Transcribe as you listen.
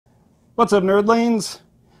What's up, nerdlings?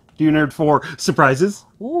 Do you nerd for surprises?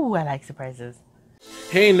 Ooh, I like surprises.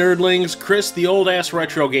 Hey nerdlings, Chris the old ass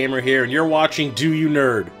retro gamer here, and you're watching Do You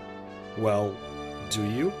Nerd? Well, do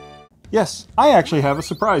you? Yes, I actually have a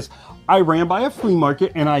surprise. I ran by a flea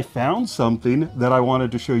market and I found something that I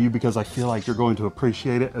wanted to show you because I feel like you're going to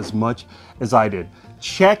appreciate it as much as I did.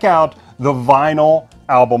 Check out the vinyl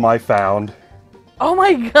album I found. Oh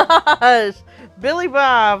my gosh! Billy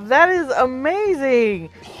Bob, that is amazing!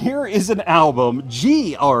 Here is an album,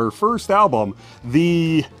 our first album,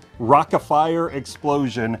 the Rock-afire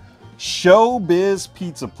Explosion, Showbiz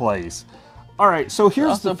Pizza Place. All right, so here's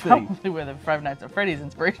also the thing. probably where the Five Nights at Freddy's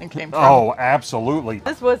inspiration came from. Oh, absolutely.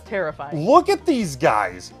 This was terrifying. Look at these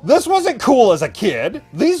guys. This wasn't cool as a kid.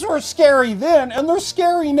 These were scary then, and they're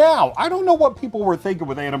scary now. I don't know what people were thinking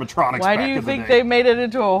with animatronics Why back do you in the think day. they made it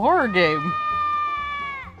into a horror game?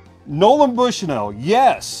 Nolan Bushnell,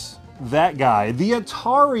 yes, that guy. The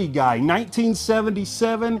Atari guy,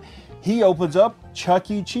 1977. He opens up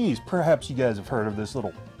Chuck E. Cheese. Perhaps you guys have heard of this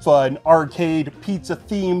little fun arcade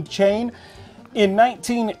pizza-themed chain. In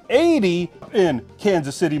 1980, in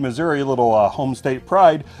Kansas City, Missouri, little home state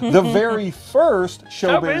pride, the very first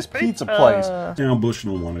Showbiz Pizza Place. Now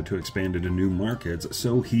Bushnell wanted to expand into new markets,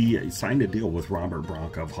 so he signed a deal with Robert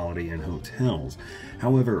Brock of Holiday Inn Hotels.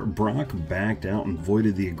 However, Brock backed out and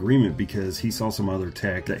voided the agreement because he saw some other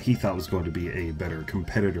tech that he thought was going to be a better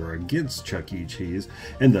competitor against Chuck E. Cheese,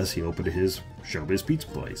 and thus he opened his Showbiz Pizza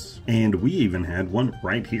Place. And we even had one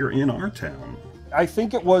right here in our town. I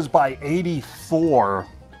think it was by 84,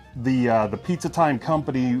 the Pizza Time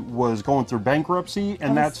company was going through bankruptcy,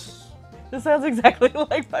 and This sounds exactly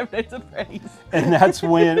like Five Nights at Freddy's. And that's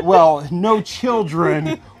when, well, no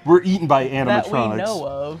children were eaten by animatronics. That we know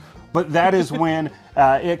of. But that is when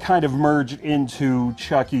it kind of merged into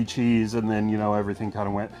Chuck E. Cheese, and then, you know, everything kind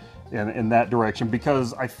of went in that direction.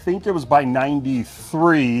 Because I think it was by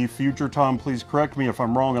 93, future Tom, please correct me if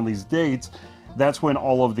I'm wrong on these dates, that's when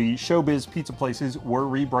all of the Showbiz Pizza Places were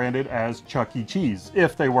rebranded as Chuck E. Cheese,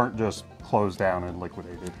 if they weren't just closed down and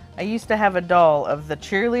liquidated. I used to have a doll of the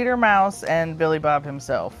cheerleader mouse and Billy Bob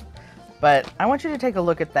himself, but I want you to take a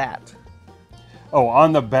look at that. Oh,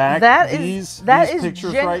 on the back, these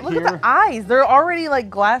pictures right look here. Look at the eyes. They're already like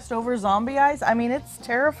glassed over zombie eyes. I mean, it's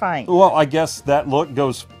terrifying. Well, I guess that look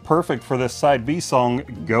goes perfect for this side B song,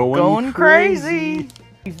 Going Crazy.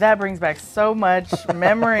 That brings back so much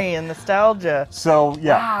memory and nostalgia. So,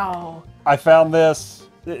 yeah. Wow. I found this.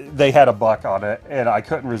 They had a buck on it, and I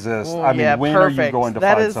couldn't resist. Ooh, I mean, yeah, when perfect. are you going to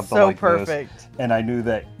that find is something so like perfect. this? And I knew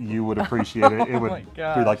that you would appreciate it. It would my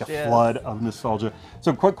gosh, be like a flood of nostalgia.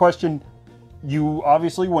 So, quick question. You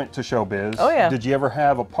obviously went to Showbiz. Oh, yeah. Did you ever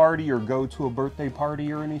have a party or go to a birthday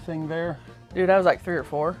party or anything there? Dude, I was like 3 or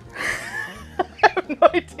 4. I have no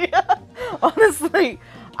idea. Honestly,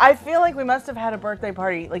 I feel like we must have had a birthday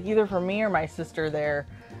party, like either for me or my sister there,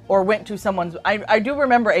 or went to someone's. I do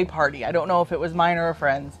remember a party. I don't know if it was mine or a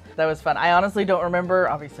friend's. That was fun. I honestly don't remember.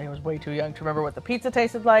 Obviously, I was way too young to remember what the pizza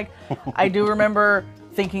tasted like. I do remember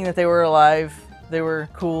thinking that they were alive. They were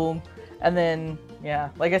cool. And then, yeah,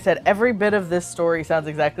 like I said, every bit of this story sounds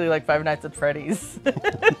exactly like Five Nights at Freddy's.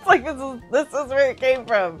 It's like this is where it came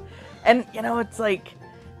from. And, you know, it's like,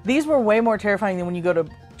 these were way more terrifying than when you go to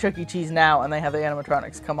Chuck E. Cheese now and they have the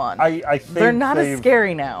animatronics. Come on. I think they're not as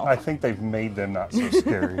scary now. I think they've made them not so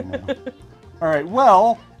scary now. All right,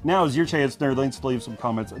 well, now is your chance, nerdlings, to leave some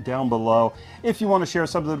comments down below. If you want to share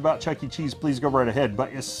something about Chuck E. Cheese, please go right ahead.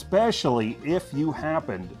 But especially if you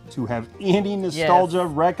happened to have any nostalgia,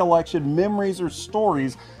 recollection, memories, or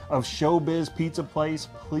stories of Showbiz Pizza Place,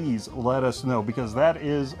 please let us know, because that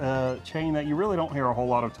is a chain that you really don't hear a whole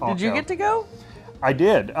lot of talk about. Did you get to go? I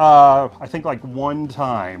did. I think like one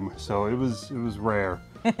time, so it was rare.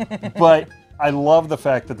 But I love the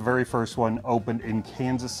fact that the very first one opened in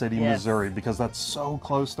Kansas City, Missouri, because that's so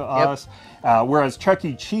close to us. Whereas Chuck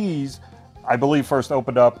E. Cheese, I believe, first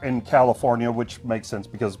opened up in California, which makes sense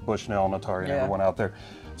because Bushnell and Atari never went out there.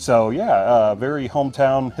 So yeah, very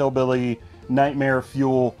hometown, hillbilly, nightmare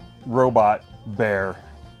fuel, robot bear.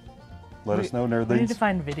 Let us know, nerdlings. We need to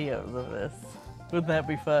find videos of this. Wouldn't that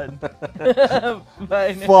be fun?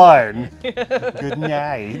 Bye. Fun. Good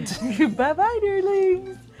night. Bye-bye,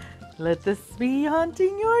 nerdlings. Let this be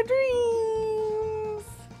haunting your dreams.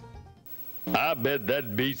 I bet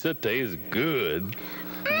that pizza tastes good.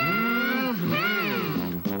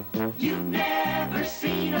 You've never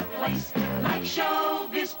seen a place like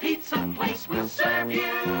Showbiz Pizza Place. We'll serve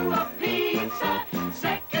you a pizza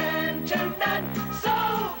second to none. So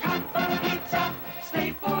come for pizza,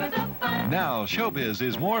 stay for the fun. Now Now, Showbiz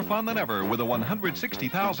is more fun than ever with a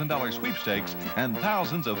 $160,000 sweepstakes and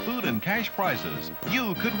thousands of food and cash prizes.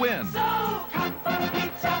 You could win. So come for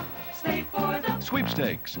pizza, stay for the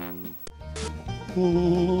Sweepstakes. Can I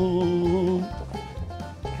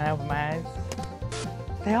open my eyes?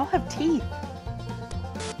 They all have teeth.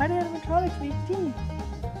 Why do animatronics need teeth?